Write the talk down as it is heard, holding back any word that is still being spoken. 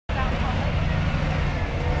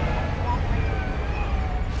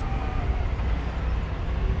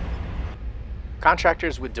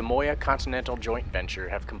Contractors with Moya Continental Joint Venture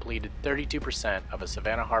have completed 32% of a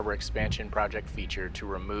Savannah Harbor Expansion Project feature to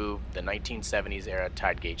remove the 1970s era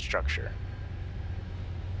tide gate structure.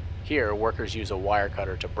 Here, workers use a wire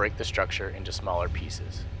cutter to break the structure into smaller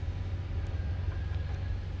pieces.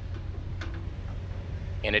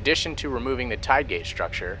 In addition to removing the tide gate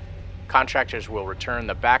structure, contractors will return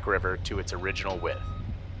the back river to its original width.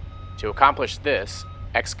 To accomplish this,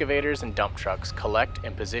 excavators and dump trucks collect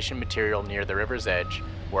and position material near the river's edge,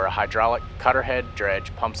 where a hydraulic cutterhead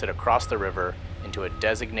dredge pumps it across the river into a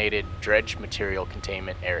designated Dredged Material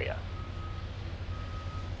Containment Area.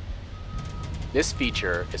 This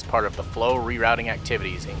feature is part of the flow rerouting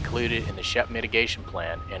activities included in the SHEP mitigation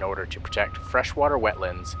plan in order to protect freshwater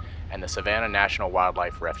wetlands and the Savannah National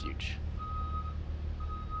Wildlife Refuge.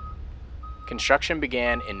 Construction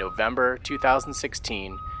began in November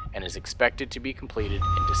 2016 and is expected to be completed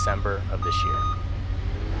in December of this year.